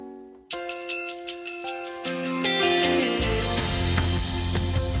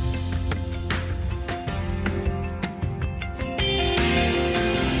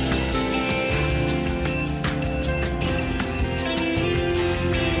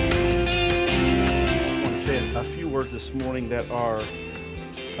words this morning that are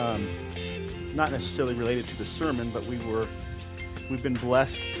not necessarily related to the sermon, but we've been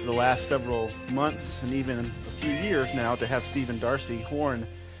blessed for the last several months and even a few years now to have Stephen Darcy Horn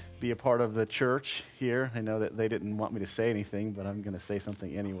be a part of the church here. I know that they didn't want me to say anything, but I'm going to say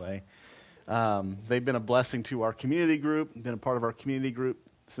something anyway. They've been a blessing to our community group, been a part of our community group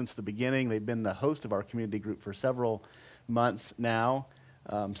since the beginning. They've been the host of our community group for several months now.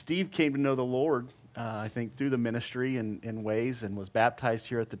 Steve came to know the Lord, I think, through the ministry in ways, and was baptized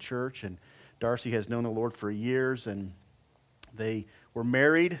here at the church. And Darcy has known the Lord for years, and they were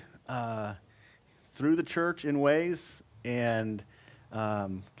married through the church in ways, and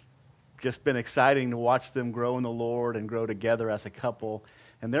just been exciting to watch them grow in the Lord and grow together as a couple.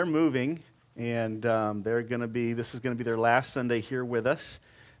 And they're moving, and this is going to be their last Sunday here with us.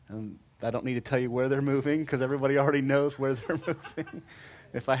 And I don't need to tell you where they're moving because everybody already knows where they're moving.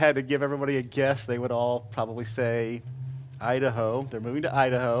 If I had to give everybody a guess, they would all probably say Idaho. They're moving to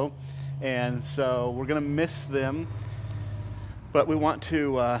Idaho. And so we're going to miss them. But we want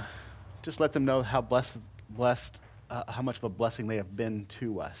to just let them know how how much of a blessing they have been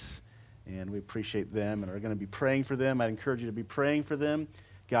to us. And we appreciate them and are going to be praying for them. I'd encourage you to be praying for them.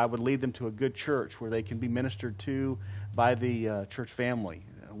 God would lead them to a good church where they can be ministered to by the church family.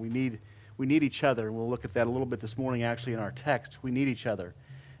 We need each other. We'll look at that a little bit this morning, actually, in our text. We need each other.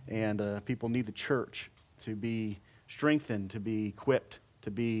 And people need the church to be strengthened, to be equipped,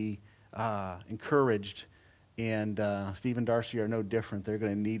 to be encouraged. And Steve and Darcy are no different. They're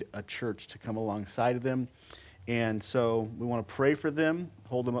going to need a church to come alongside of them. And so we want to pray for them,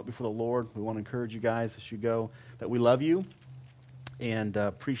 hold them up before the Lord. We want to encourage you guys as you go that we love you and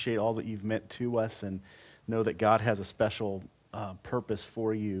appreciate all that you've meant to us, and know that God has a special purpose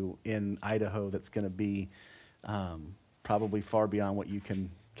for you in Idaho that's going to be probably far beyond what you can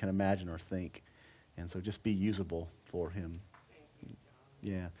imagine or think. And so just be usable for him.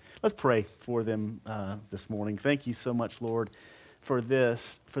 Yeah. Let's pray for them this morning. Thank you so much, Lord, for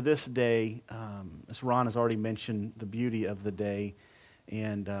this day. As Ron has already mentioned, the beauty of the day.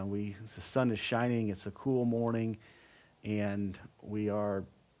 And the sun is shining. It's a cool morning. And we're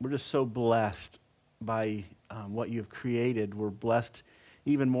just so blessed by what you've created. We're blessed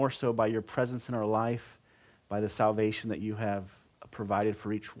even more so by your presence in our life, by the salvation that you have provided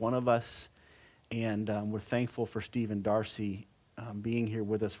for each one of us. And we're thankful for Steve and Darcy being here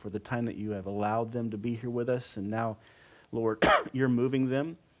with us for the time that you have allowed them to be here with us. And now, Lord, you're moving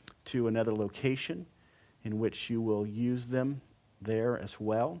them to another location in which you will use them there as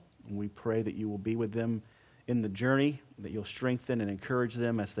well. And we pray that you will be with them in the journey, that you'll strengthen and encourage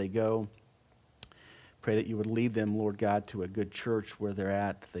them as they go. Pray that you would lead them, Lord God, to a good church where they're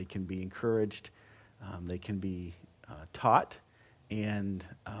at. They can be encouraged, they can be taught and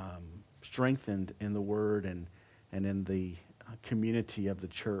strengthened in the Word and in the community of the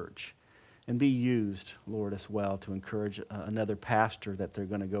church. And be used, Lord, as well to encourage another pastor that they're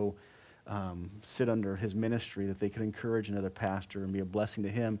going to go sit under his ministry, that they can encourage another pastor and be a blessing to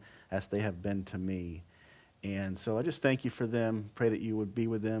him as they have been to me. And so I just thank you for them. Pray that you would be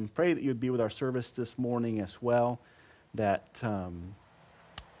with them. Pray that you would be with our service this morning as well, that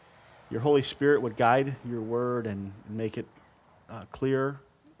your Holy Spirit would guide your word and make it clear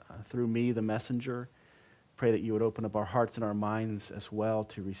through me, the messenger. Pray that you would open up our hearts and our minds as well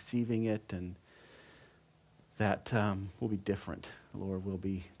to receiving it, and that we'll be different. Lord, we'll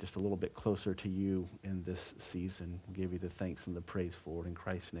be just a little bit closer to you in this season. We'll give you the thanks and the praise for it in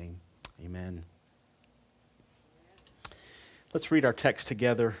Christ's name. Amen. Let's read our text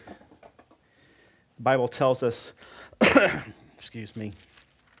together. The Bible tells us, excuse me.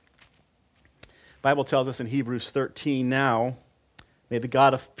 The Bible tells us in Hebrews 13, now may the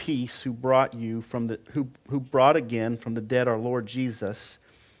God of peace, who brought again from the dead our Lord Jesus,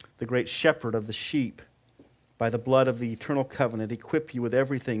 the great shepherd of the sheep, by the blood of the eternal covenant, equip you with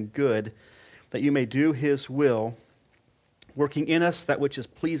everything good, that you may do his will, working in us that which is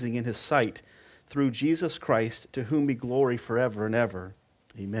pleasing in his sight, through Jesus Christ, to whom be glory forever and ever.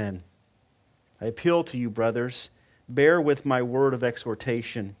 Amen. I appeal to you, brothers, bear with my word of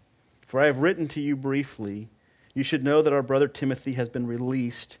exhortation, for I have written to you briefly. You should know that our brother Timothy has been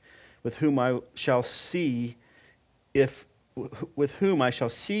released, with whom I shall see you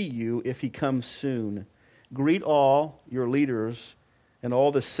if he comes soon. Greet all your leaders and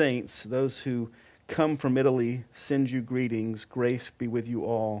all the saints. Those who come from Italy send you greetings. Grace be with you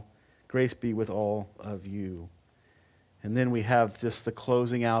all. Grace be with all of you. And then we have just the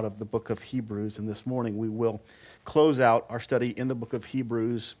closing out of the book of Hebrews. And this morning we will close out our study in the book of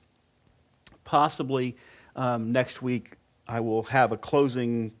Hebrews. Possibly next week I will have a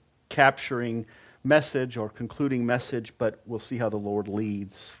closing capturing message or concluding message, but we'll see how the Lord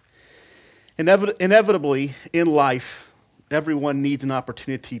leads. Inevitably, in life, everyone needs an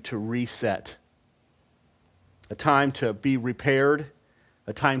opportunity to reset. A time to be repaired,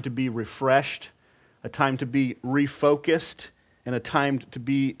 a time to be refreshed, a time to be refocused, and a time to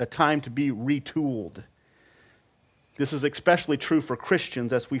be retooled. This is especially true for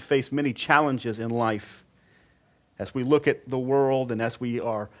Christians as we face many challenges in life. As we look at the world and as we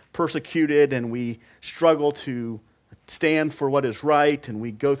are persecuted and we struggle to stand for what is right and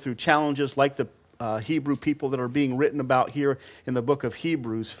we go through challenges like the Hebrew people that are being written about here in the book of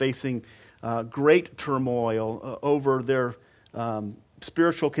Hebrews, facing great turmoil over their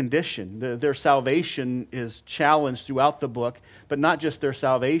spiritual condition. Their salvation is challenged throughout the book, but not just their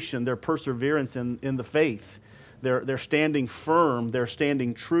salvation, their perseverance in the faith. They're standing firm, they're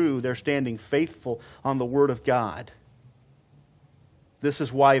standing true, they're standing faithful on the Word of God. This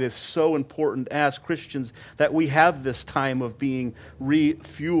is why it is so important as Christians that we have this time of being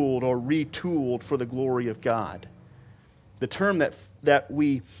refueled or retooled for the glory of God. The term that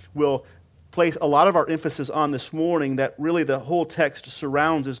we will place a lot of our emphasis on this morning, that really the whole text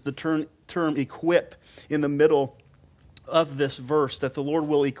surrounds, is the term equip in the middle of this verse, that the Lord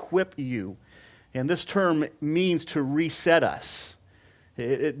will equip you. And this term means to reset us.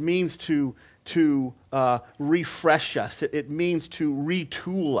 It means to refresh us. It means to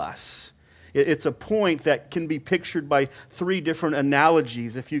retool us. It's a point that can be pictured by three different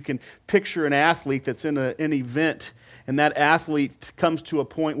analogies. If you can picture an athlete that's in an event, and that athlete comes to a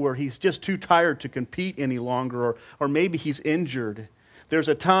point where he's just too tired to compete any longer, or maybe he's injured. There's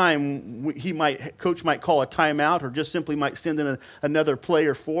a time coach might call a timeout, or just simply might send in another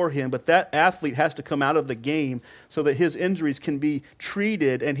player for him, but that athlete has to come out of the game so that his injuries can be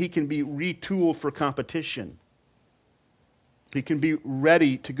treated and he can be retooled for competition. He can be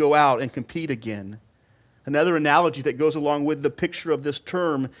ready to go out and compete again. Another analogy that goes along with the picture of this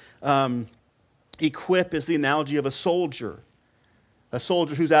term, equip, is the analogy of a soldier. A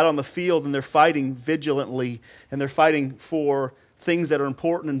soldier who's out on the field and they're fighting vigilantly and they're fighting for things that are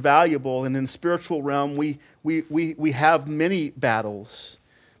important and valuable. And in the spiritual realm, we have many battles.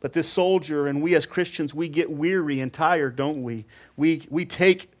 But this soldier, and we as Christians, we get weary and tired, don't we? We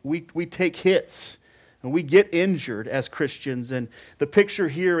take hits and we get injured as Christians. And the picture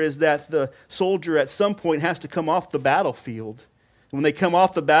here is that the soldier at some point has to come off the battlefield. When they come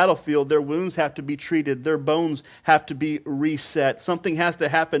off the battlefield, their wounds have to be treated, their bones have to be reset. Something has to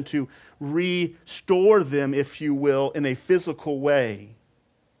happen to restore them, if you will, in a physical way.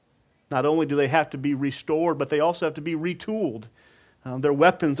 Not only do they have to be restored, but they also have to be retooled. Their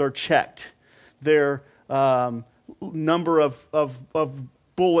weapons are checked. Their number of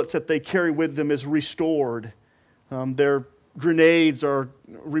bullets that they carry with them is restored. Their grenades are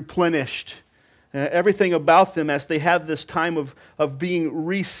replenished. Everything about them, as they have this time of being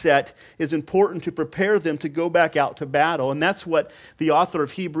reset, is important to prepare them to go back out to battle. And that's what the author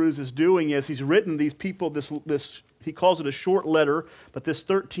of Hebrews is doing, is he's written these people this he calls it a short letter, but this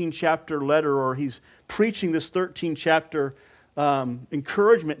 13-chapter letter, or he's preaching this 13-chapter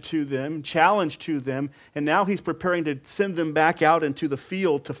encouragement to them, challenge to them, and now he's preparing to send them back out into the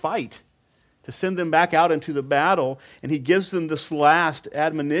field to fight, to send them back out into the battle, and he gives them this last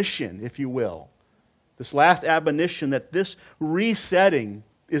admonition, if you will. This last admonition that this resetting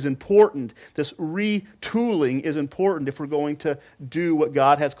is important, this retooling is important if we're going to do what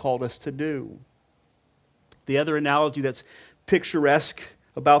God has called us to do. The other analogy that's picturesque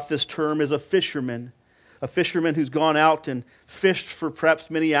about this term is a fisherman who's gone out and fished for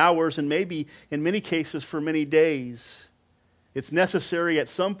perhaps many hours and maybe in many cases for many days. It's necessary at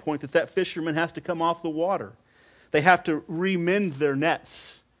some point that fisherman has to come off the water. They have to remend their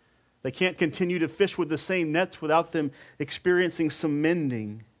nets. They can't continue to fish with the same nets without them experiencing some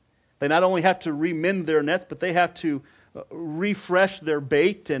mending. They not only have to remend their nets, but they have to refresh their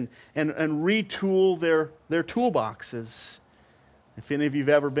bait and retool their toolboxes. If any of you have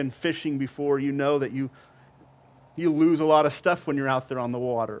ever been fishing before, you know that you lose a lot of stuff when you're out there on the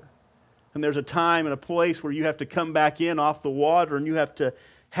water. And there's a time and a place where you have to come back in off the water and you have to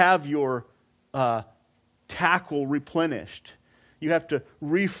have your tackle replenished. You have to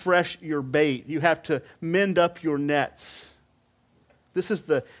refresh your bait. You have to mend up your nets. This is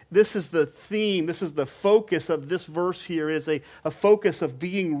the theme, this is the focus of this verse here, is a focus of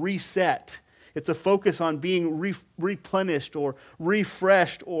being reset. It's a focus on being replenished or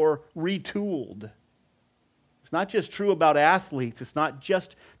refreshed or retooled. It's not just true about athletes. It's not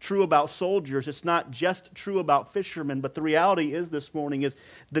just true about soldiers. It's not just true about fishermen. But the reality is this morning is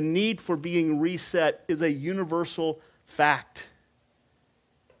the need for being reset is a universal fact.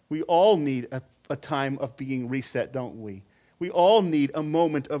 We all need a time of being reset, don't we? We all need a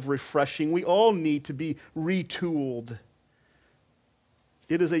moment of refreshing. We all need to be retooled.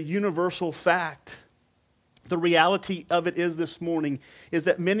 It is a universal fact. The reality of it is this morning is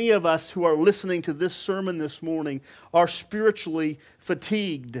that many of us who are listening to this sermon this morning are spiritually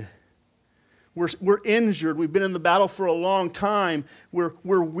fatigued. We're injured. We've been in the battle for a long time. We're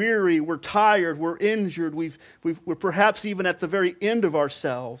weary. We're tired. We're injured. We're perhaps even at the very end of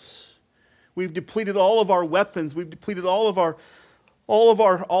ourselves. We've depleted all of our weapons. We've depleted all of our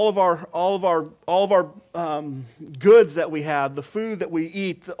goods that we have, the food that we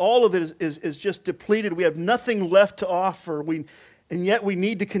eat. All of it is just depleted. We have nothing left to offer. And yet we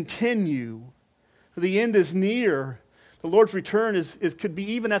need to continue. The end is near. The Lord's return could be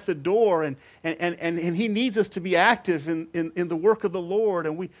even at the door, and He needs us to be active in the work of the Lord,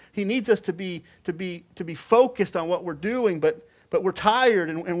 and He needs us to be focused on what we're doing, but we're tired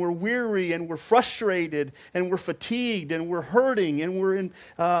and we're weary and we're frustrated and we're fatigued and we're hurting and we're in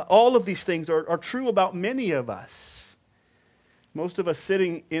all of these things are true about many of us. Most of us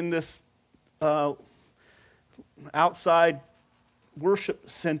sitting in this outside worship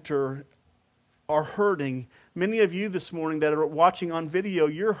center are hurting. Many of you this morning that are watching on video,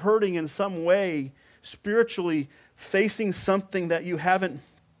 you're hurting in some way, spiritually facing something that you haven't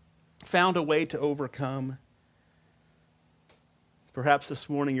found a way to overcome. Perhaps this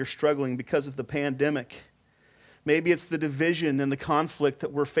morning you're struggling because of the pandemic. Maybe it's the division and the conflict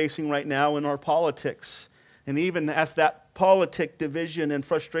that we're facing right now in our politics. And even as that politic division and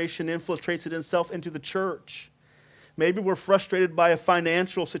frustration infiltrates itself into the church. Maybe we're frustrated by a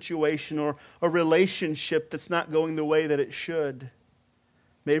financial situation or a relationship that's not going the way that it should.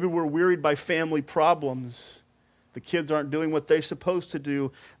 Maybe we're wearied by family problems. The kids aren't doing what they're supposed to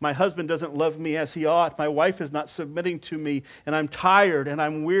do. My husband doesn't love me as he ought. My wife is not submitting to me, and I'm tired and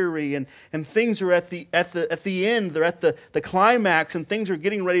I'm weary, and things are at the end. They're at the climax, and things are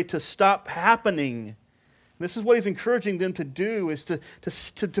getting ready to stop happening. This is what he's encouraging them to do: is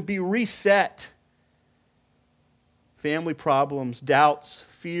to be reset. Family problems, doubts,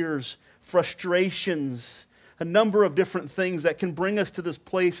 fears, frustrations, a number of different things that can bring us to this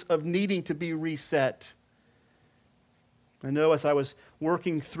place of needing to be reset. I know as I was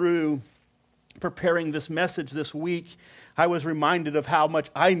working through preparing this message this week, I was reminded of how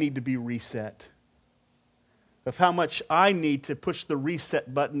much I need to be reset, of how much I need to push the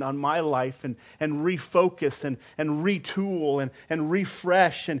reset button on my life and refocus and retool and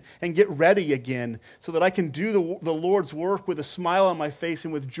refresh and get ready again so that I can do the Lord's work with a smile on my face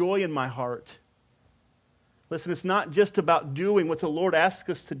and with joy in my heart. Listen, it's not just about doing what the Lord asks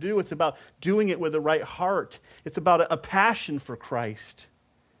us to do. It's about doing it with the right heart. It's about a passion for Christ.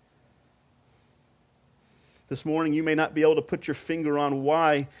 This morning, you may not be able to put your finger on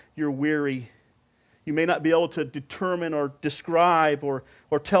why you're weary. You may not be able to determine or describe or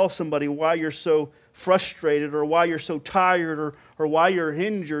tell somebody why you're so frustrated or why you're so tired or why you're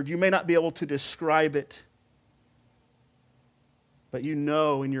injured. You may not be able to describe it. But you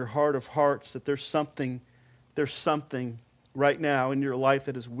know in your heart of hearts that there's something right now in your life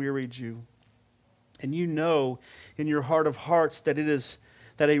that has wearied you. And you know in your heart of hearts that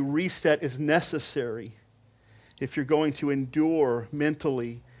a reset is necessary if you're going to endure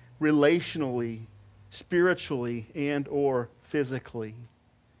mentally, relationally, spiritually, and or physically.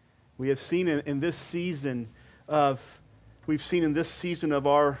 We have seen in this season of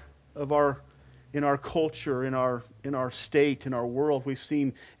our in our culture, in our state, in our world, we've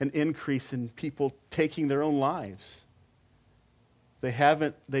seen an increase in people taking their own lives. They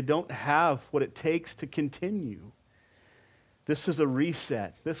don't have what it takes to continue. This is a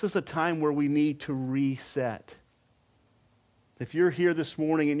reset. This is a time where we need to reset. If you're here this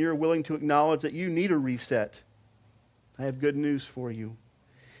morning and you're willing to acknowledge that you need a reset, I have good news for you.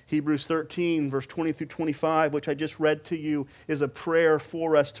 Hebrews 13, verse 20 through 25, which I just read to you, is a prayer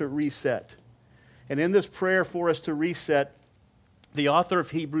for us to reset. And in this prayer for us to reset, the author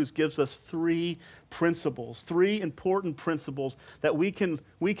of Hebrews gives us three important principles that we can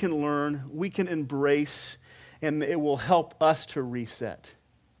learn, we can embrace, and it will help us to reset.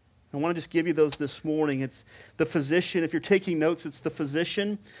 I want to just give you those this morning. It's the physician. If you're taking notes, it's the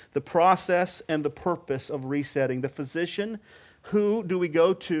physician, the process, and the purpose of resetting. The physician, who do we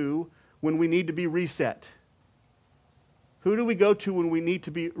go to when we need to be reset? Who do we go to when we need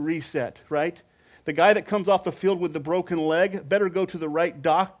to be reset, right? The guy that comes off the field with the broken leg better go to the right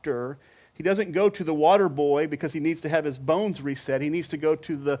doctor. He doesn't go to the water boy because he needs to have his bones reset. He needs to go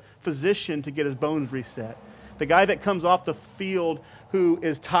to the physician to get his bones reset. The guy that comes off the field who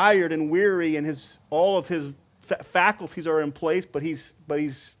is tired and weary and all of his faculties are in place, but he's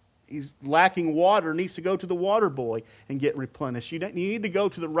he's lacking water, needs to go to the water boy and get replenished. You need to go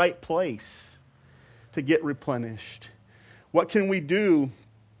to the right place to get replenished. What can we do?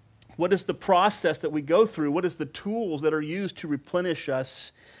 What is the process that we go through? What is the tools that are used to replenish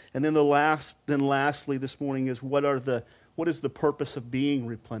us? And then lastly this morning is what is the purpose of being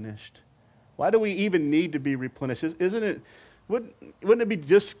replenished? Why do we even need to be replenished? Wouldn't it be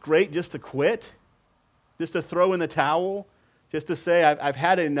just great just to quit? Just to throw in the towel? Just to say, I've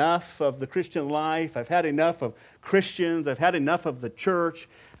had enough of the Christian life. I've had enough of Christians. I've had enough of the church.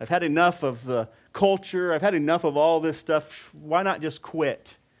 I've had enough of the culture. I've had enough of all this stuff. Why not just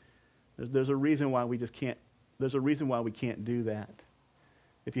quit? There's a reason why we just can't. There's a reason why we can't do that.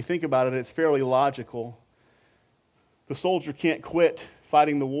 If you think about it, it's fairly logical. The soldier can't quit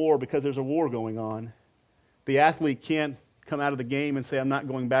fighting the war because there's a war going on. The athlete can't come out of the game and say, I'm not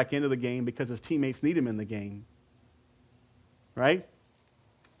going back into the game because his teammates need him in the game. Right?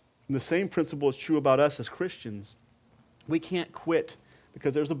 And the same principle is true about us as Christians. We can't quit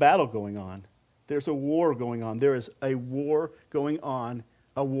because there's a battle going on. There's a war going on. There is a war going on,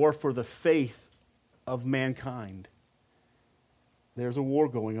 a war for the faith of mankind. There's a war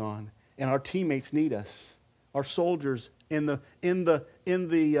going on, and our teammates need us. Our soldiers in the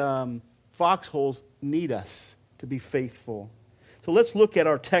foxholes need us to be faithful. So let's look at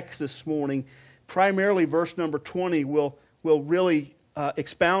our text this morning. Primarily, verse number 20 will really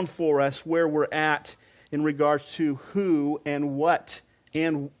expound for us where we're at in regards to who and what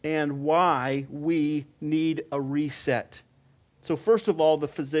and why we need a reset. So first of all, the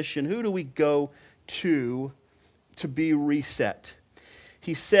physician. Who do we go to be reset?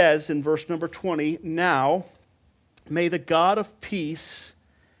 He says in verse number 20, now may the God of peace,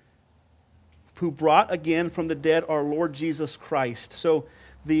 who brought again from the dead our Lord Jesus Christ. So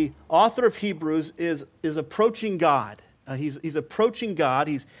the author of Hebrews is approaching God. He's approaching God.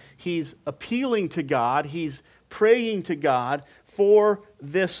 He's appealing to God. He's praying to God for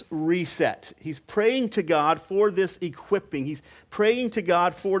this reset. He's praying to God for this equipping. He's praying to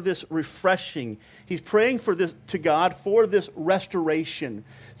God for this refreshing. He's praying to God for this restoration.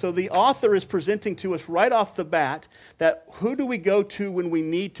 So the author is presenting to us right off the bat that who do we go to when we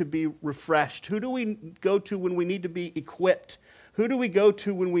need to be refreshed? Who do we go to when we need to be equipped? Who do we go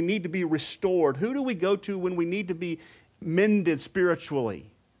to when we need to be restored? Who do we go to when we need to be mended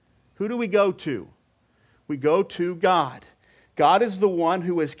spiritually? Who do we go to? We go to God. God is the one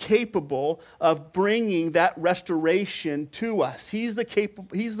who is capable of bringing that restoration to us. He's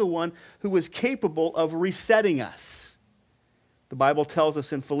the one who is capable of resetting us. The Bible tells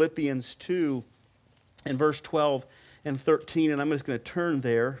us in Philippians 2 and verse 12 and 13, and I'm just going to turn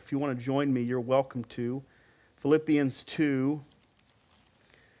there. If you want to join me, you're welcome to. Philippians 2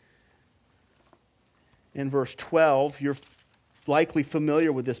 and verse 12, you're likely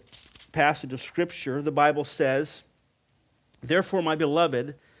familiar with this passage of Scripture. The Bible says, therefore, my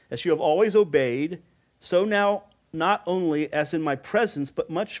beloved, as you have always obeyed, so now, not only as in my presence, but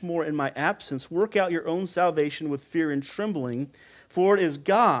much more in my absence, work out your own salvation with fear and trembling, for it is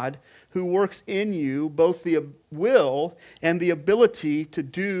God who works in you both the will and the ability to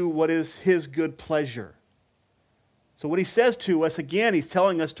do what is His good pleasure. So what he says to us, again, he's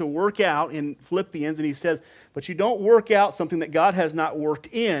telling us to work out in Philippians, and he says, but you don't work out something that God has not worked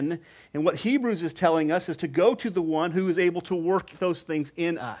in. And what Hebrews is telling us is to go to the one who is able to work those things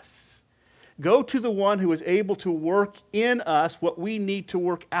in us. Go to the one who is able to work in us what we need to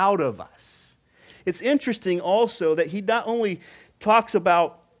work out of us. It's interesting also that he not only talks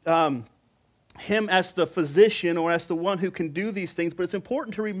about him as the physician or as the one who can do these things, but it's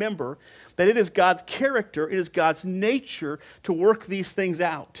important to remember that it is God's character, it is God's nature to work these things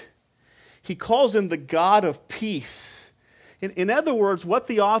out. He calls him the God of peace. In other words, what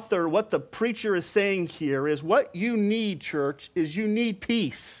the preacher is saying here is what you need, church, is you need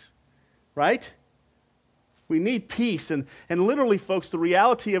peace, right? We need peace. And literally, folks, the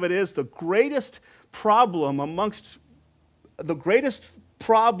reality of it is the greatest problem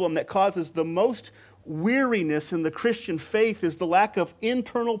that causes the most weariness in the Christian faith is the lack of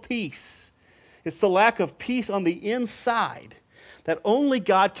internal peace. It's the lack of peace on the inside that only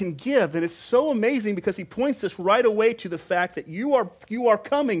God can give. And it's so amazing because he points us right away to the fact that you are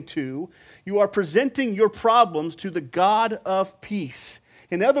presenting your problems to the God of peace.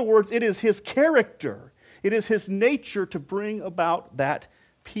 In other words, it is his character, it is his nature to bring about that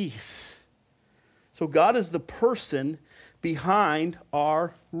peace. So God is the person behind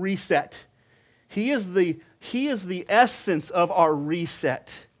our reset. He is the essence of our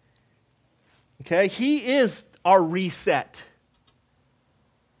reset. Okay? He is our reset.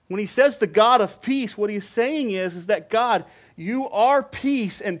 When he says the God of peace, what he's saying is that God, You are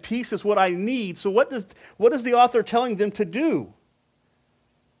peace, and peace is what I need. So what is the author telling them to do?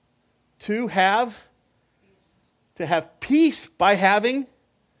 To have peace by having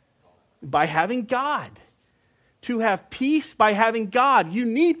God. To have peace by having God. You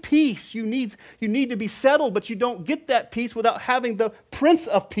need peace. You need to be settled, but you don't get that peace without having the Prince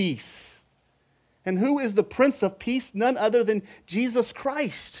of Peace. And who is the Prince of Peace? None other than Jesus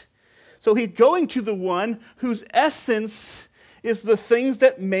Christ. So he's going to the one whose essence is the things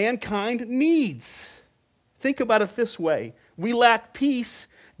that mankind needs. Think about it this way. We lack peace.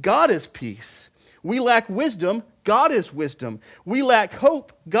 God is peace. We lack wisdom. God is wisdom. We lack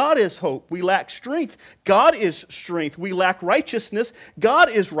hope. God is hope. We lack strength. God is strength. We lack righteousness.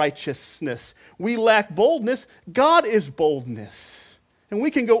 God is righteousness. We lack boldness. God is boldness. And we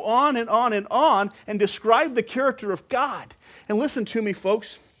can go on and on and on and describe the character of God. And listen to me,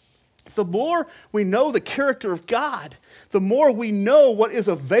 folks. The more we know the character of God, the more we know what is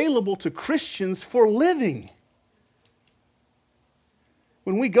available to Christians for living.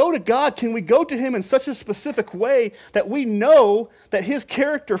 When we go to God, can we go to Him in such a specific way that we know that His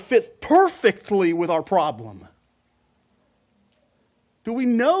character fits perfectly with our problem? Do we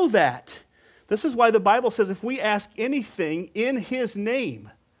know that? This is why the Bible says if we ask anything in His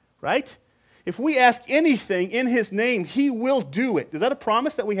name, right? If we ask anything in His name, He will do it. Is that a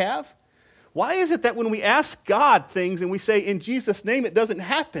promise that we have? Why is it that when we ask God things and we say in Jesus' name, it doesn't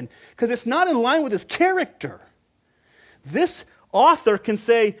happen? Because it's not in line with His character. This author can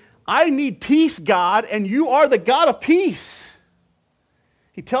say, I need peace, God, and you are the God of peace.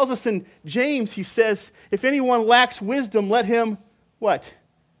 He tells us in James, he says, if anyone lacks wisdom, let him, what?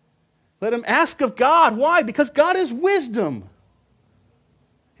 Let him ask of God. Why? Because God is wisdom.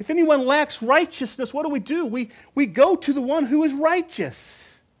 If anyone lacks righteousness, what do? We go to the one who is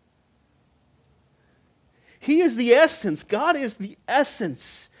righteous. He is the essence. God is the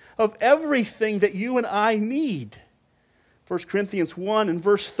essence of everything that you and I need. 1 Corinthians 1 and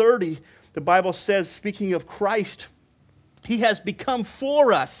verse 30, the Bible says, speaking of Christ, He has become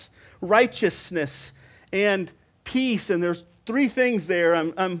for us righteousness and peace. And there's three things there.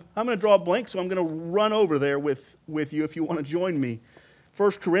 I'm going to draw a blank, so I'm going to run over there with you if you want to join me.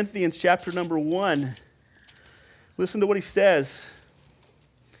 1 Corinthians chapter number 1. Listen to what he says.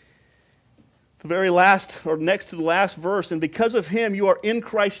 The very last, or next to the last verse, and because of Him you are in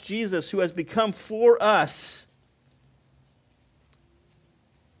Christ Jesus, who has become for us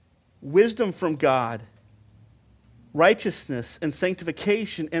wisdom from God, righteousness and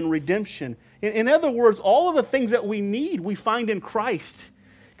sanctification and redemption. In other words, all of the things that we need, we find in Christ.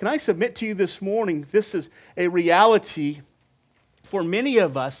 Can I submit to you this morning, this is a reality for many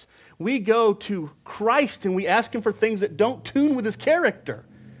of us. We go to Christ and we ask Him for things that don't tune with His character.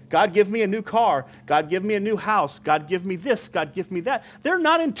 God, give me a new car. God, give me a new house. God, give me this. God, give me that. They're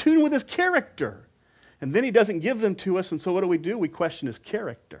not in tune with His character. And then He doesn't give them to us, and so what do? We question His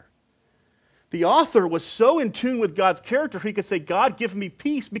character. The author was so in tune with God's character, he could say, God, give me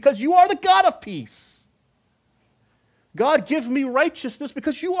peace because you are the God of peace. God, give me righteousness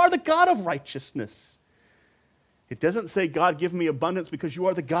because you are the God of righteousness. It doesn't say, God, give me abundance because you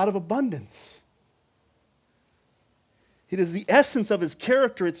are the God of abundance. It is the essence of His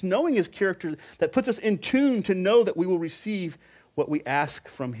character. It's knowing His character that puts us in tune to know that we will receive what we ask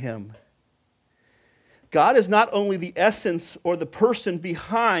from Him. God is not only the essence or the person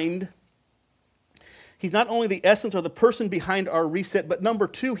behind He's not only the essence or the person behind our reset, but number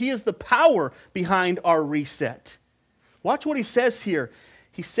two, He is the power behind our reset. Watch what he says here.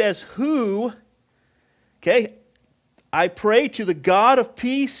 He says, I pray to the God of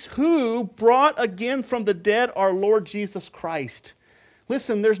peace who brought again from the dead our Lord Jesus Christ.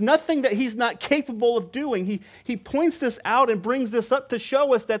 Listen, there's nothing that He's not capable of doing. He points this out and brings this up to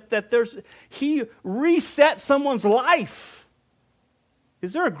show us that He reset someone's life.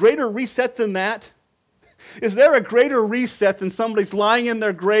 Is there a greater reset than that? Is there a greater reset than somebody's lying in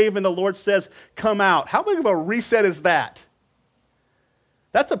their grave and the Lord says, come out? How big of a reset is that?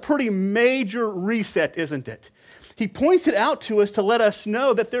 That's a pretty major reset, isn't it? He points it out to us to let us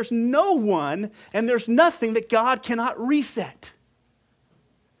know that there's no one and there's nothing that God cannot reset.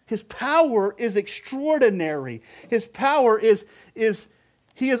 His power is extraordinary. His power is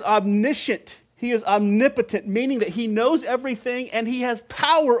He is omniscient. He is omnipotent, meaning that He knows everything and He has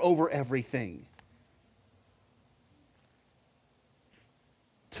power over everything.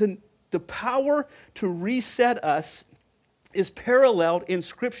 The power to reset us is paralleled in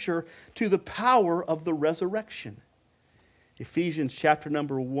Scripture to the power of the resurrection. Ephesians chapter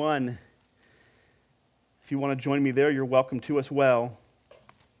number 1. If you want to join me there, you're welcome to as well.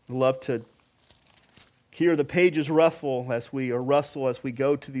 I'd love to Here the pages rustle as we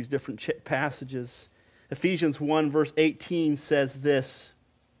go to these different passages. Ephesians 1 verse 18 says this,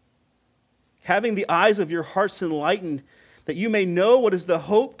 having the eyes of your hearts enlightened, that you may know what is the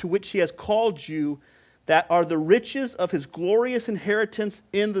hope to which he has called you, that are the riches of his glorious inheritance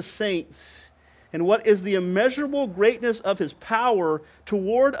in the saints, and what is the immeasurable greatness of his power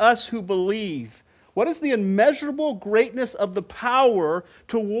toward us who believe. What is the immeasurable greatness of the power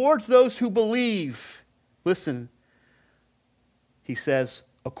towards those who believe? Listen, he says,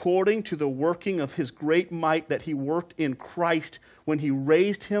 according to the working of his great might that he worked in Christ when he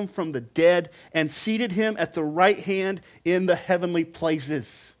raised him from the dead and seated him at the right hand in the heavenly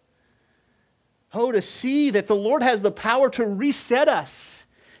places. Oh, to see that the Lord has the power to reset us.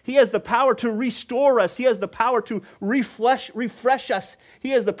 He has the power to restore us. He has the power to refresh us.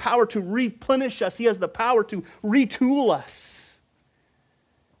 He has the power to replenish us. He has the power to retool us.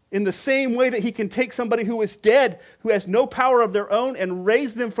 In the same way that he can take somebody who is dead, who has no power of their own, and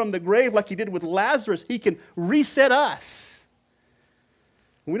raise them from the grave like he did with Lazarus, he can reset us.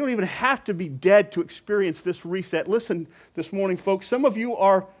 We don't even have to be dead to experience this reset. Listen this morning, folks, some of you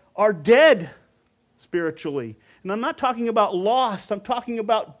are dead spiritually. And I'm not talking about lost. I'm talking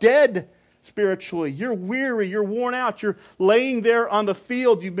about dead spiritually. You're weary. You're worn out. You're laying there on the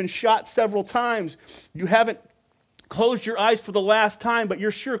field. You've been shot several times. You haven't closed your eyes for the last time, but you're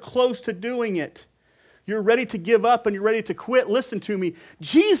sure close to doing it. You're ready to give up and you're ready to quit. Listen to me.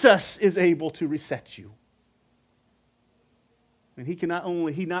 Jesus is able to reset you. And he not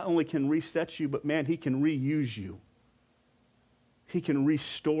only can reset you, but man, he can reuse you. He can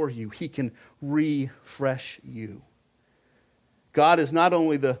restore you. He can refresh you. God is not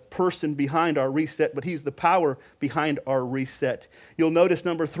only the person behind our reset, but he's the power behind our reset. You'll notice,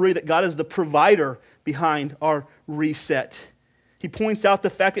 number 3, that God is the provider behind our reset. He points out the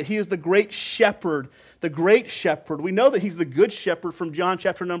fact that he is the great shepherd. The great shepherd. We know that he's the good shepherd from John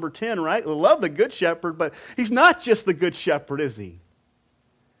chapter number 10, right? We love the good shepherd, but he's not just the good shepherd, is he?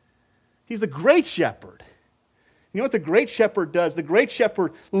 He's the great shepherd. You know what the great shepherd does? The great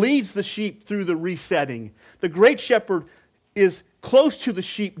shepherd leads the sheep through the resetting. The great shepherd is close to the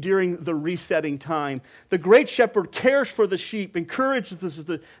sheep during the resetting time. The great shepherd cares for the sheep, encourages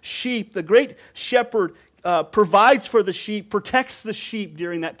the sheep. The great shepherd provides for the sheep, protects the sheep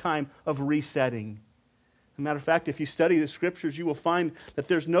during that time of resetting. As a matter of fact, if you study the scriptures, you will find that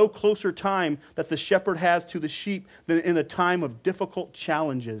there's no closer time that the shepherd has to the sheep than in the time of difficult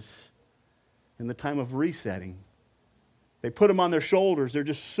challenges, in the time of resetting. They put them on their shoulders. They're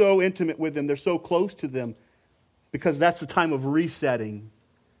just so intimate with them. They're so close to them because that's the time of resetting.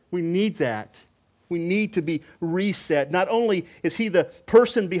 We need that. We need to be reset. Not only is he the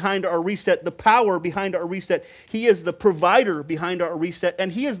person behind our reset, the power behind our reset, he is the provider behind our reset,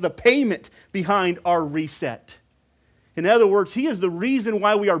 and he is the payment behind our reset. In other words, he is the reason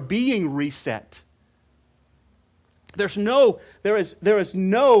why we are being reset. There is no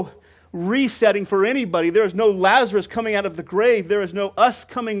resetting for anybody. There is no Lazarus coming out of the grave. There is no us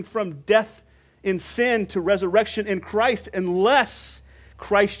coming from death in sin to resurrection in Christ unless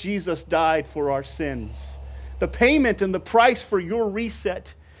Christ Jesus died for our sins. The payment and the price for your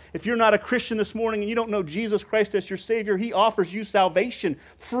reset. If you're not a Christian this morning and you don't know Jesus Christ as your Savior, he offers you salvation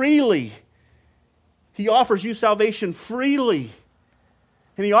freely. He offers you salvation freely.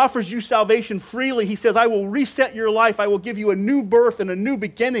 And he offers you salvation freely. He says, I will reset your life. I will give you a new birth and a new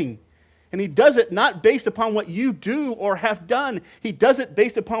beginning. And he does it not based upon what you do or have done. He does it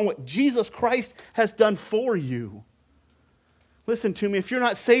based upon what Jesus Christ has done for you. Listen to me, if you're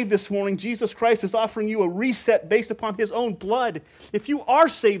not saved this morning, Jesus Christ is offering you a reset based upon his own blood. If you are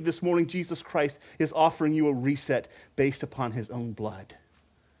saved this morning, Jesus Christ is offering you a reset based upon his own blood.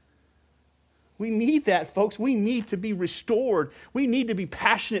 We need that, folks. We need to be restored. We need to be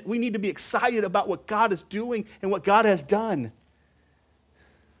passionate. We need to be excited about what God is doing and what God has done.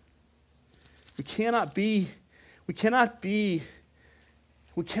 We cannot be like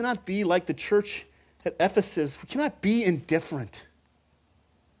the church at Ephesus. We cannot be indifferent.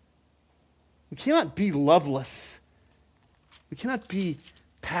 We cannot be loveless. We cannot be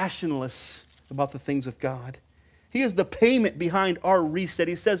passionless about the things of God. He is the payment behind our reset.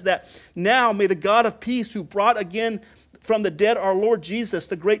 He says that now may the God of peace, who brought again from the dead our Lord Jesus,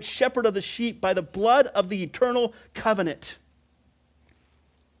 the great shepherd of the sheep, by the blood of the eternal covenant.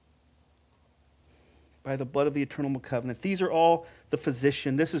 By the blood of the eternal covenant. These are all the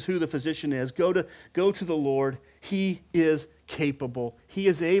physician. This is who the physician is. Go to the Lord. He is capable. He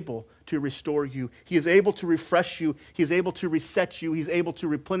is able to restore you. He is able to refresh you. He is able to reset you. He's able to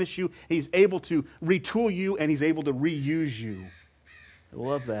replenish you. He's able to retool you, and he's able to reuse you. I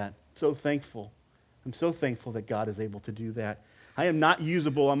love that. So thankful I'm so thankful that God is able to do that. I am not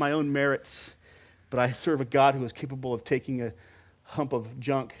usable on my own merits, but I serve a God who is capable of taking a hump of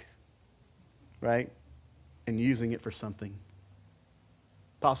junk, right, and using it for something.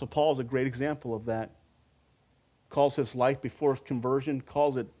 Apostle Paul is a great example of that. Calls his life before his conversion,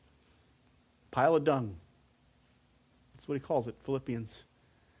 calls it pile of dung. That's what he calls it, Philippians.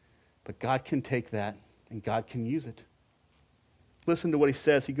 But God can take that, and God can use it. Listen to what he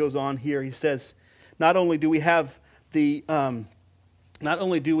says. He goes on here. He says, not only do we have the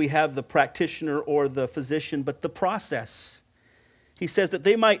practitioner or the physician, but the process. He says that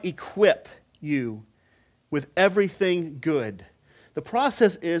they might equip you with everything good. The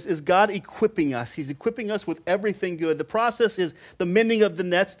process is God equipping us. He's equipping us with everything good. The process is the mending of the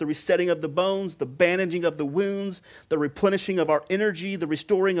nets, the resetting of the bones, the bandaging of the wounds, the replenishing of our energy, the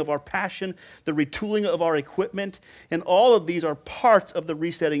restoring of our passion, the retooling of our equipment. And all of these are parts of the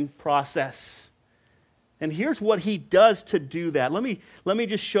resetting process. And here's what he does to do that. Let me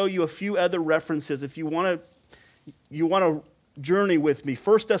just show you a few other references if you want to journey with me.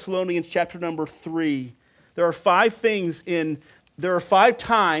 1 Thessalonians chapter number 3. There are 5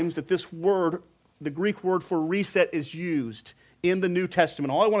 times that this word, the Greek word for reset, is used in the New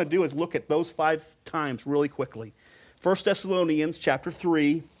Testament. All I want to do is look at those 5 times really quickly. 1 Thessalonians chapter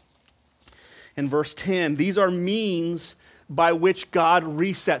 3 and verse 10. These are means by which God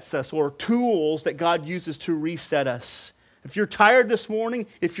resets us, or tools that God uses to reset us. If you're tired this morning,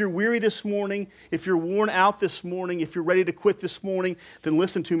 if you're weary this morning, if you're worn out this morning, if you're ready to quit this morning, then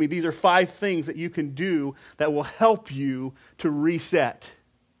listen to me. These are 5 things that you can do that will help you to reset.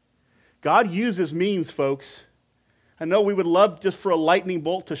 God uses means, folks. I know we would love just for a lightning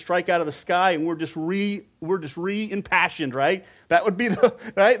bolt to strike out of the sky and we're just re-impassioned, right? That would be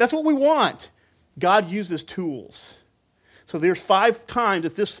right? That's what we want. God uses tools. So there's 5 times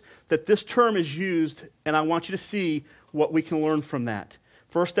that this term is used, and I want you to see what we can learn from that.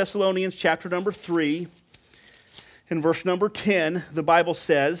 1 Thessalonians chapter number 3, in verse number 10, the Bible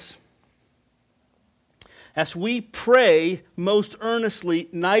says, as we pray most earnestly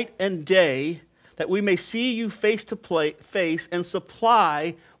night and day, that we may see you face to face and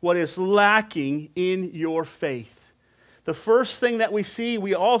supply what is lacking in your faith. The first thing that we see,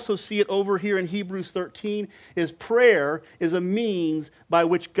 we also see it over here in Hebrews 13, is prayer is a means by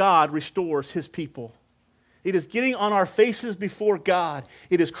which God restores his people. It is getting on our faces before God.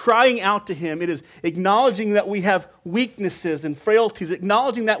 It is crying out to him. It is acknowledging that we have weaknesses and frailties,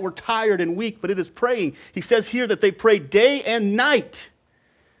 acknowledging that we're tired and weak, but it is praying. He says here that they pray day and night.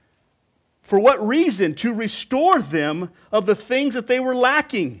 For what reason? To restore them of the things that they were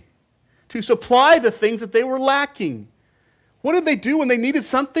lacking. To supply the things that they were lacking. What did they do when they needed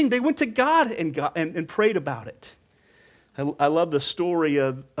something? They went to God and prayed about it. I love the story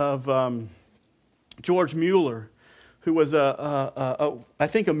of George Mueller, who was I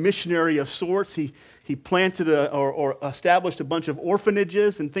think a missionary of sorts. He planted or established a bunch of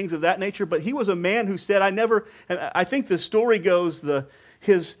orphanages and things of that nature. But he was a man who said, I think the story goes,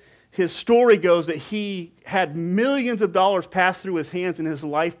 his story goes that he had millions of dollars pass through his hands in his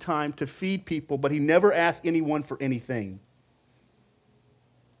lifetime to feed people, but he never asked anyone for anything.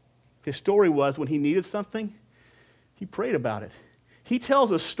 His story was when he needed something, he prayed about it. He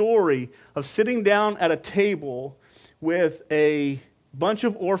tells a story of sitting down at a table with a bunch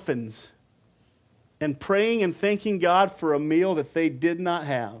of orphans and praying and thanking God for a meal that they did not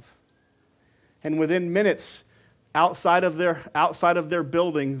have. And within minutes, outside of their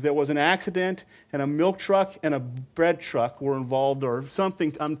building, there was an accident, and a milk truck and a bread truck were involved, or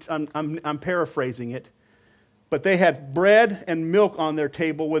something. I'm paraphrasing it. But they had bread and milk on their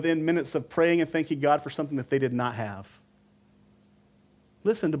table within minutes of praying and thanking God for something that they did not have.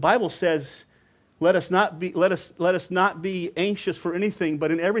 Listen, the Bible says, let us not be anxious for anything, but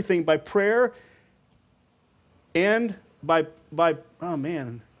in everything by prayer and by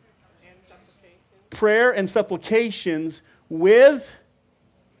prayer and supplications with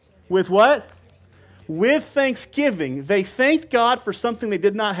what? With thanksgiving. They thanked God for something they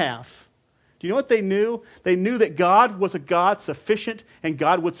did not have. Do you know what they knew? They knew that God was a God sufficient and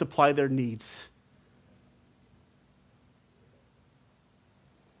God would supply their needs.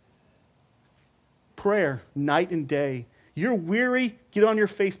 Prayer, night and day. You're weary, get on your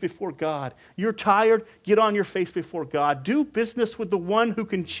face before God. You're tired, get on your face before God. Do business with the one who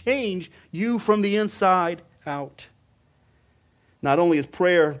can change you from the inside out. Not only is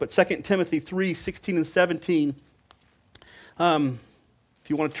prayer, but 2 Timothy 3, 16 and 17. If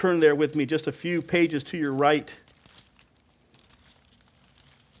you want to turn there with me, just a few pages to your right.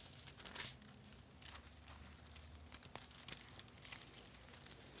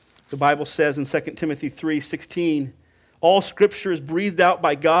 The Bible says in 2 Timothy 3:16, all Scripture is breathed out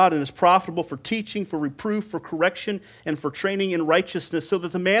by God and is profitable for teaching, for reproof, for correction, and for training in righteousness, so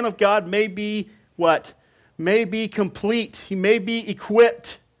that the man of God may be what? May be complete. He may be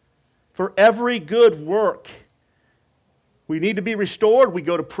equipped for every good work. We need to be restored. We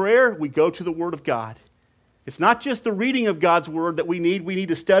go to prayer. We go to the Word of God. It's not just the reading of God's Word that we need. We need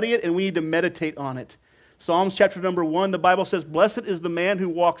to study it and we need to meditate on it. Psalms chapter number 1, the Bible says, blessed is the man who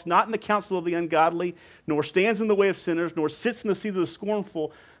walks not in the counsel of the ungodly, nor stands in the way of sinners, nor sits in the seat of the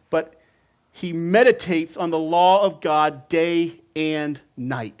scornful, but he meditates on the law of God day and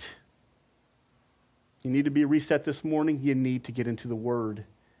night. You need to be reset this morning. You need to get into the Word.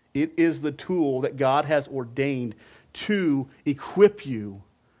 It is the tool that God has ordained to equip you,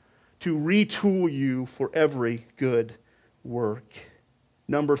 to retool you for every good work.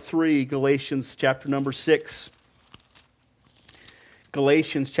 Number 3, Galatians chapter number 6.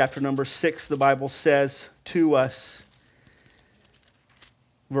 Galatians chapter number 6, the Bible says to us,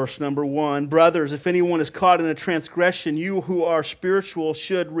 verse number 1, brothers, if anyone is caught in a transgression, you who are spiritual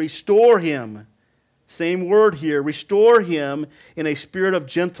should restore him. Same word here, restore him in a spirit of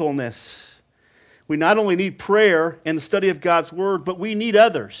gentleness. We not only need prayer and the study of God's Word, but we need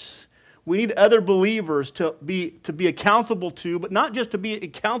others. We need other believers to be accountable to, but not just to be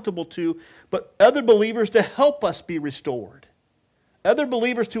accountable to, but other believers to help us be restored. Other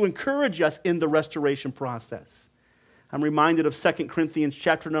believers to encourage us in the restoration process. I'm reminded of 2 Corinthians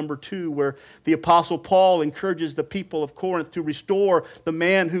chapter number 2, where the Apostle Paul encourages the people of Corinth to restore the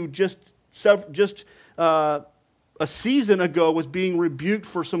man who just a season ago was being rebuked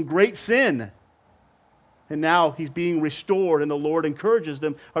for some great sin. And now he's being restored, and the Lord encourages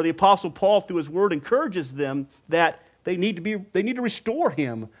them, or the Apostle Paul, through his word, encourages them that they need to restore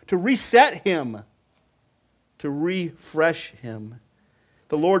him, to reset him, to refresh him.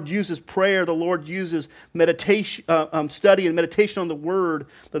 The Lord uses prayer. The Lord uses meditation, study and meditation on the Word.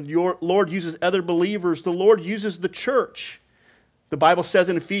 The Lord uses other believers. The Lord uses the church. The Bible says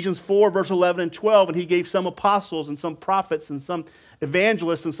in Ephesians 4, verse 11 and 12, and he gave some apostles and some prophets and some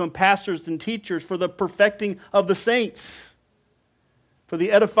evangelists and some pastors and teachers for the perfecting of the saints, for the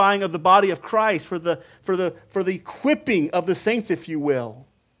edifying of the body of Christ, for the equipping of the saints, if you will.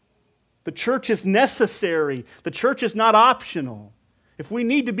 The church is necessary. The church is not optional. If we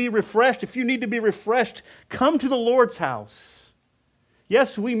need to be refreshed, if you need to be refreshed, come to the Lord's house.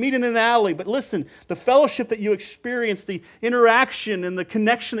 Yes, we meet in an alley, but listen, the fellowship that you experience, the interaction and the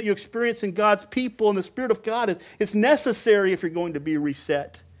connection that you experience in God's people and the Spirit of God is necessary if you're going to be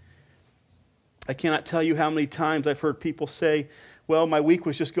reset. I cannot tell you how many times I've heard people say, well, my week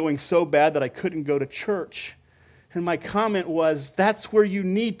was just going so bad that I couldn't go to church. And my comment was, that's where you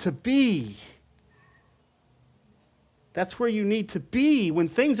need to be. That's where you need to be. When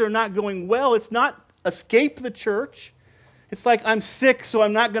things are not going well, it's not escape the church. It's like, I'm sick, so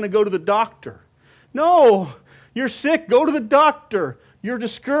I'm not going to go to the doctor. No, you're sick, go to the doctor. You're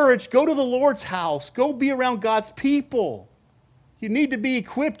discouraged, go to the Lord's house. Go be around God's people. You need to be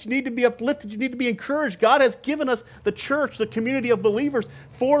equipped. You need to be uplifted. You need to be encouraged. God has given us the church, the community of believers,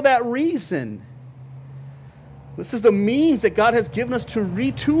 for that reason. This is the means that God has given us to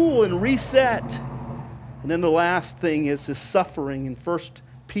retool and reset. And then the last thing is his suffering. In 1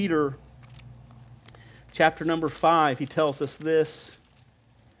 Peter chapter number 5, he tells us this.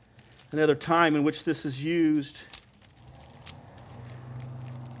 Another time in which this is used.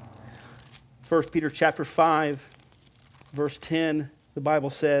 1 Peter chapter 5, verse 10, the Bible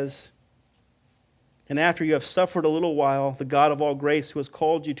says, and after you have suffered a little while, the God of all grace, who has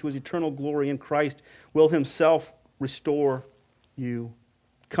called you to his eternal glory in Christ, will himself restore you,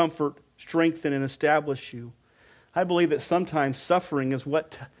 comfort, strengthen, and establish you. I believe that sometimes suffering is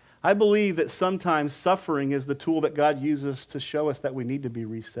the tool that God uses to show us that we need to be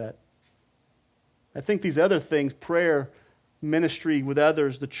reset. I think these other things, prayer, ministry with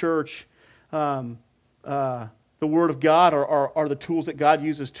others, the church, the Word of God are the tools that God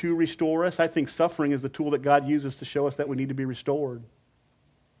uses to restore us. I think suffering is the tool that God uses to show us that we need to be restored.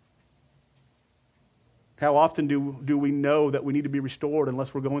 How often do we know that we need to be restored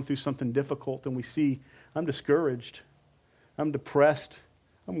unless we're going through something difficult and we see, I'm discouraged, I'm depressed,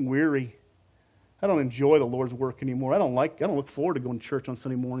 I'm weary. I don't enjoy the Lord's work anymore. I don't look forward to going to church on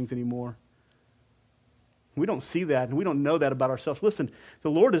Sunday mornings anymore. We don't see that, and we don't know that about ourselves. Listen, the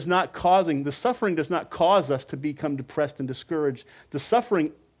suffering does not cause us to become depressed and discouraged. The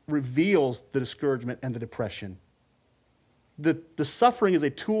suffering reveals the discouragement and the depression. The suffering is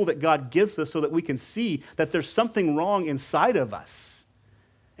a tool that God gives us so that we can see that there's something wrong inside of us.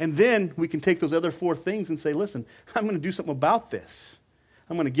 And then we can take those other four things and say, listen, I'm going to do something about this.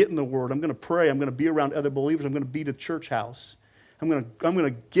 I'm going to get in the Word. I'm going to pray. I'm going to be around other believers. I'm going to be to church house. I'm going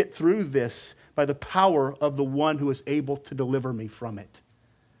to get through this by the power of the one who is able to deliver me from it.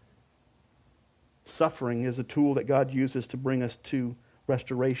 Suffering is a tool that God uses to bring us to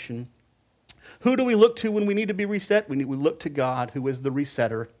restoration. Who do we look to when we need to be reset? We look to God, who is the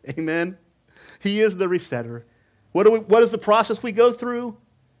resetter. Amen? He is the resetter. What is the process we go through?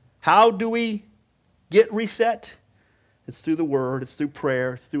 How do we get reset? It's through the Word, it's through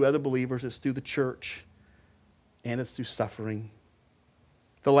prayer, it's through other believers, it's through the church, and it's through suffering.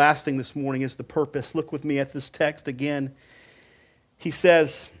 The last thing this morning is the purpose. Look with me at this text again. He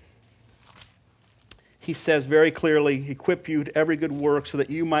says very clearly, equip you to every good work so that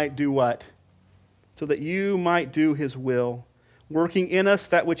you might do what? So that you might do His will, working in us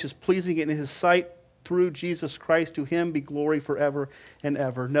that which is pleasing in His sight through Jesus Christ. To Him be glory forever and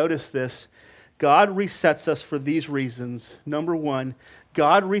ever. Notice this. God resets us for these reasons. Number one,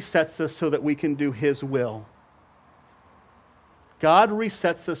 God resets us so that we can do His will. God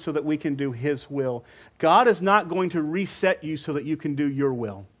resets us so that we can do His will. God is not going to reset you so that you can do your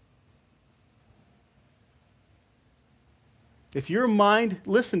will. If your mind,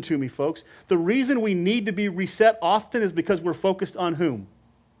 listen to me, folks, the reason we need to be reset often is because we're focused on whom?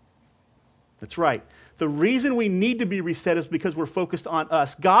 That's right. The reason we need to be reset is because we're focused on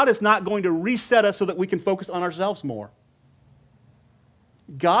us. God is not going to reset us so that we can focus on ourselves more.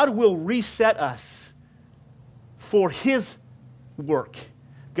 God will reset us for His work.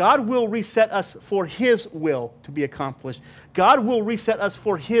 God will reset us for His will to be accomplished. God will reset us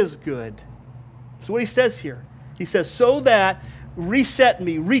for His good. That's what He says here. He says, so that reset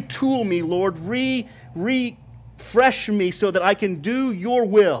me, retool me, Lord, refresh me so that I can do your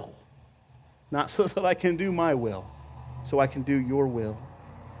will. Not so that I can do my will, so I can do your will.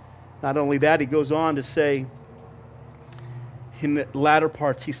 Not only that, he goes on to say, in the latter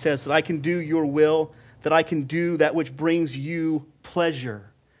parts, he says that I can do your will, that I can do that which brings you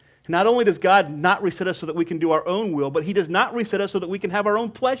pleasure. Not only does God not reset us so that we can do our own will, but He does not reset us so that we can have our own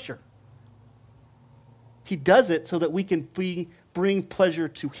pleasure. He does it so that we can bring pleasure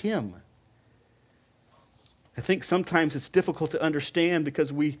to Him. I think sometimes it's difficult to understand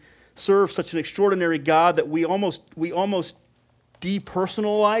because we serve such an extraordinary God that we almost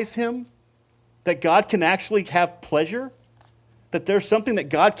depersonalize Him, that God can actually have pleasure, that there's something that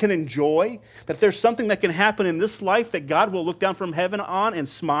God can enjoy, that there's something that can happen in this life that God will look down from heaven on and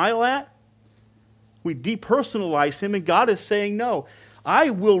smile at. We depersonalize Him, and God is saying, no, I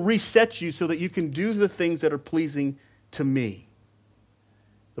will reset you so that you can do the things that are pleasing to me.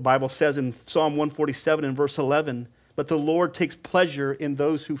 The Bible says in Psalm 147 and verse 11, but the Lord takes pleasure in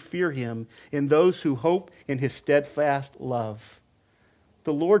those who fear Him, in those who hope in His steadfast love.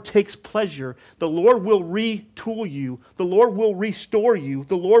 The Lord takes pleasure. The Lord will retool you. The Lord will restore you.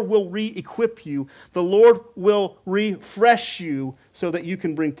 The Lord will re-equip you. The Lord will refresh you so that you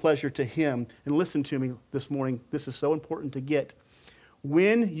can bring pleasure to Him. And listen to me this morning. This is so important to get.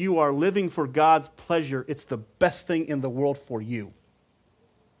 When you are living for God's pleasure, it's the best thing in the world for you.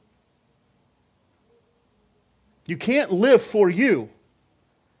 You can't live for you.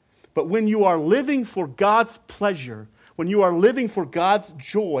 But when you are living for God's pleasure, when you are living for God's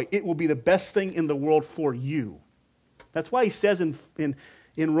joy, it will be the best thing in the world for you. That's why he says in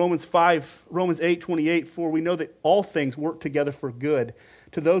Romans 8:28, for we know that all things work together for good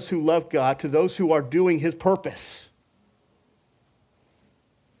to those who love God, to those who are doing His purpose.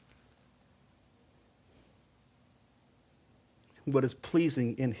 What is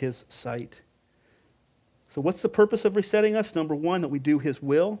pleasing in His sight. So what's the purpose of resetting us? Number one, that we do His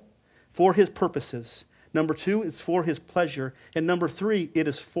will for His purposes. Number two, it's for His pleasure. And number three, it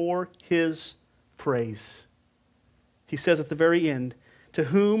is for His praise. He says at the very end, to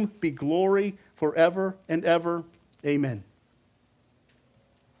whom be glory forever and ever. Amen.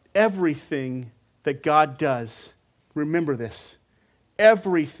 Everything that God does, remember this,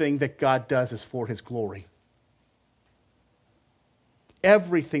 everything that God does is for His glory.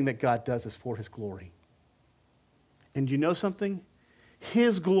 Everything that God does is for His glory. And you know something?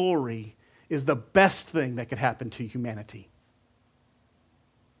 His glory is the best thing that could happen to humanity.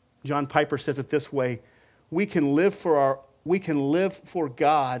 John Piper says it this way, we can live for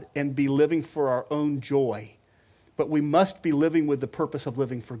God and be living for our own joy, but we must be living with the purpose of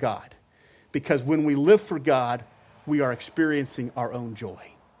living for God. Because when we live for God, we are experiencing our own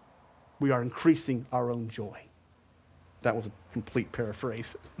joy. We are increasing our own joy. That was a complete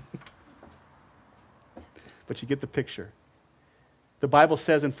paraphrase. But you get the picture. The Bible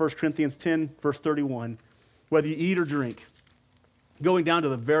says in 1 Corinthians 10, verse 31, whether you eat or drink, going down to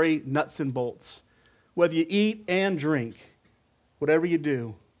the very nuts and bolts, whether you eat and drink, whatever you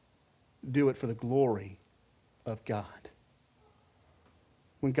do it for the glory of God.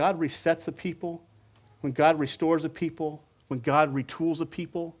 When God resets a people, when God restores a people, when God retools a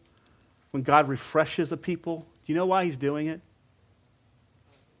people, when God refreshes a people, do you know why he's doing it?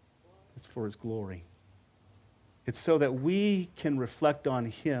 It's for his glory. It's so that we can reflect on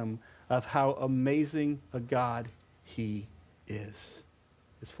him of how amazing a God he is.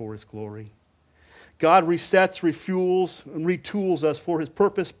 It's for his glory. God resets, refuels, and retools us for his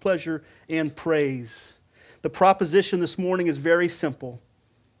purpose, pleasure, and praise. The proposition this morning is very simple.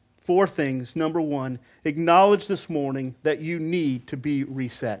 4 things. Number 1, acknowledge this morning that you need to be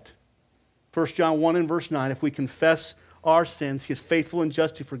reset. 1 John 1 and verse 9, if we confess our sins, he is faithful and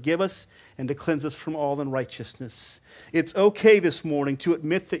just to forgive us and to cleanse us from all unrighteousness. It's okay this morning to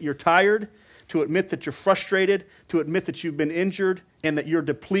admit that you're tired, to admit that you're frustrated, to admit that you've been injured and that you're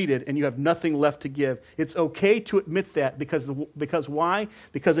depleted and you have nothing left to give. It's okay to admit that because why?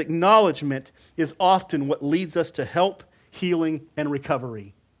 Because acknowledgement is often what leads us to help, healing, and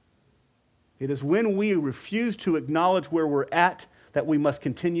recovery. It is when we refuse to acknowledge where we're at that we must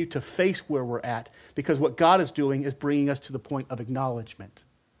continue to face where we're at, because what God is doing is bringing us to the point of acknowledgement.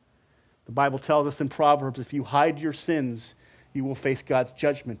 The Bible tells us in Proverbs, if you hide your sins, you will face God's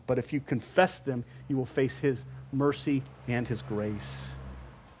judgment. But if you confess them, you will face his mercy and his grace.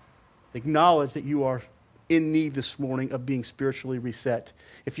 Acknowledge that you are in need this morning of being spiritually reset.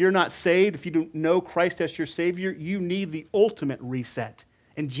 If you're not saved, if you don't know Christ as your Savior, you need the ultimate reset.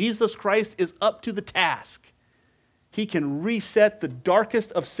 And Jesus Christ is up to the task. He can reset the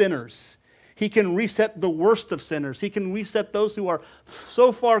darkest of sinners. He can reset the worst of sinners. He can reset those who are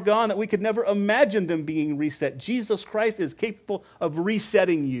so far gone that we could never imagine them being reset. Jesus Christ is capable of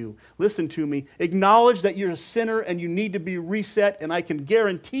resetting you. Listen to me. Acknowledge that you're a sinner and you need to be reset, and I can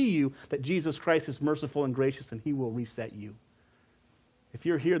guarantee you that Jesus Christ is merciful and gracious and he will reset you. If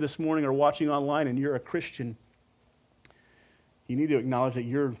you're here this morning or watching online and you're a Christian, you need to acknowledge that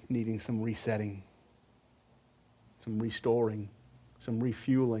you're needing some resetting, some restoring, some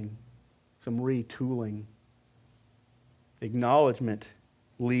refueling, some retooling. Acknowledgement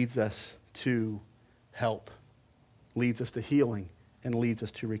leads us to help, leads us to healing, and leads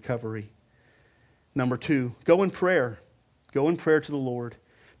us to recovery. Number 2, go in prayer. Go in prayer to the Lord.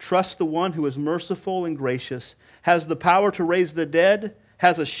 Trust the one who is merciful and gracious, has the power to raise the dead,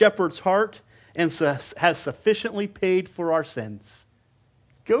 has a shepherd's heart, and has sufficiently paid for our sins.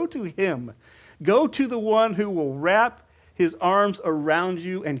 Go to him. Go to the one who will wrap his arms around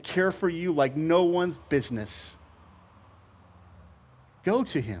you and care for you like no one's business. Go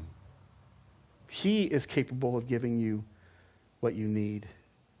to him. He is capable of giving you what you need.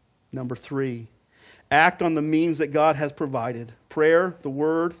 Number 3, act on the means that God has provided. Prayer, the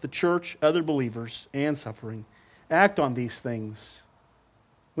word, the church, other believers, and suffering. Act on these things.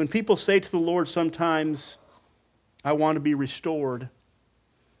 When people say to the Lord sometimes, I want to be restored,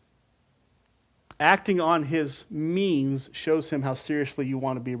 acting on his means shows him how seriously you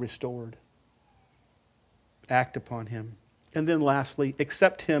want to be restored. Act upon him. And then lastly,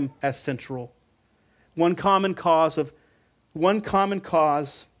 accept him as central. One common cause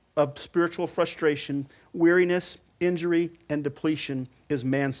of spiritual frustration, weariness, injury, and depletion is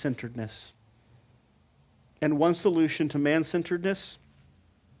man-centeredness. And one solution to man-centeredness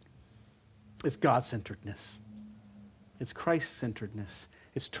is God-centeredness. It's Christ-centeredness.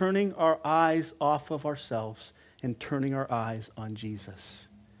 It's turning our eyes off of ourselves and turning our eyes on Jesus.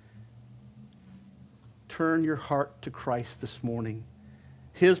 Turn your heart to Christ this morning.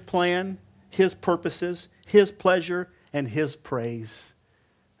 His plan, his purposes, his pleasure, and his praise.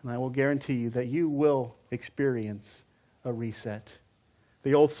 And I will guarantee you that you will experience a reset.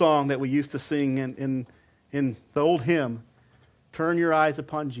 The old song that we used to sing in the old hymn, turn your eyes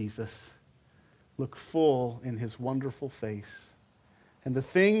upon Jesus. Look full in his wonderful face, and the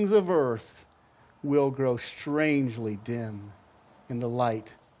things of earth will grow strangely dim in the light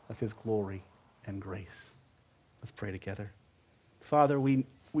of his glory and grace. Let's pray together. Father, we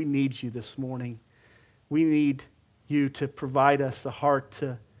need you this morning. We need you to provide us the heart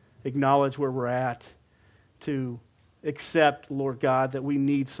to acknowledge where we're at, to accept, Lord God, that we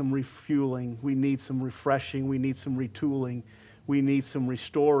need some refueling, we need some refreshing, we need some retooling, we need some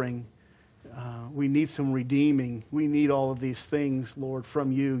restoring. We need some redeeming. We need all of these things, Lord,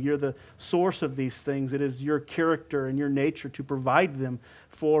 from you. You're the source of these things. It is your character and your nature to provide them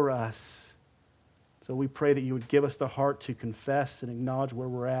for us. So we pray that you would give us the heart to confess and acknowledge where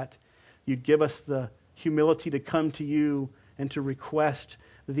we're at. You'd give us the humility to come to you and to request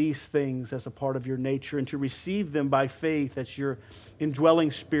these things as a part of your nature and to receive them by faith as your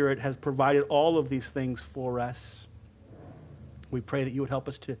indwelling spirit has provided all of these things for us. We pray that you would help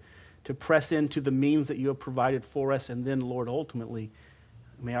us to press into the means that you have provided for us. And then, Lord, ultimately,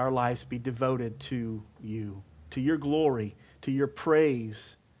 may our lives be devoted to you, to your glory, to your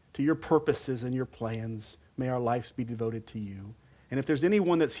praise, to your purposes and your plans. May our lives be devoted to you. And if there's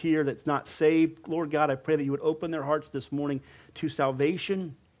anyone that's here that's not saved, Lord God, I pray that you would open their hearts this morning to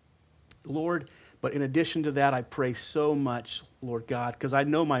salvation, Lord. But in addition to that, I pray so much, Lord God, because I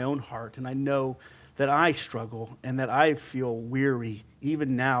know my own heart, and I know that I struggle and that I feel weary,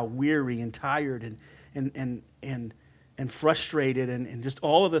 even now, weary and tired and frustrated, and just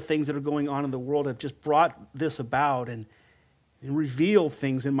all of the things that are going on in the world have just brought this about and revealed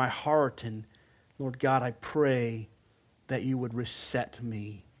things in my heart. And Lord God, I pray that you would reset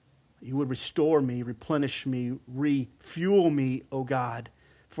me, you would restore me, replenish me, refuel me, oh God,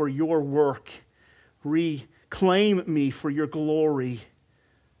 for your work. Reclaim me for your glory.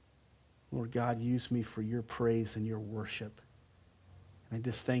 Lord God, use me for your praise and your worship. And I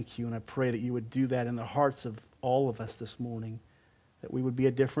just thank you, and I pray that you would do that in the hearts of all of us this morning, that we would be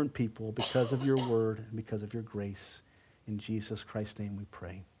a different people because of your word and because of your grace. In Jesus Christ's name we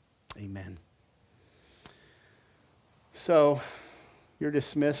pray. Amen. So, you're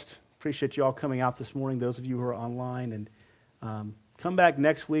dismissed. Appreciate you all coming out this morning, those of you who are online. And come back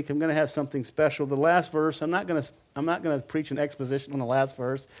next week. I'm going to have something special. The last verse, I'm not going to preach an exposition on the last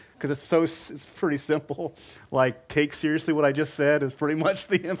verse because it's pretty simple. Like, take seriously what I just said is pretty much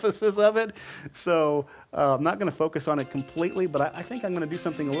the emphasis of it. So I'm not going to focus on it completely, but I think I'm going to do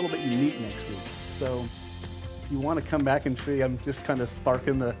something a little bit unique next week. So if you want to come back and see, I'm just kind of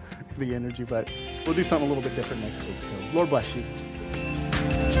sparking the energy, but we'll do something a little bit different next week. So Lord bless you.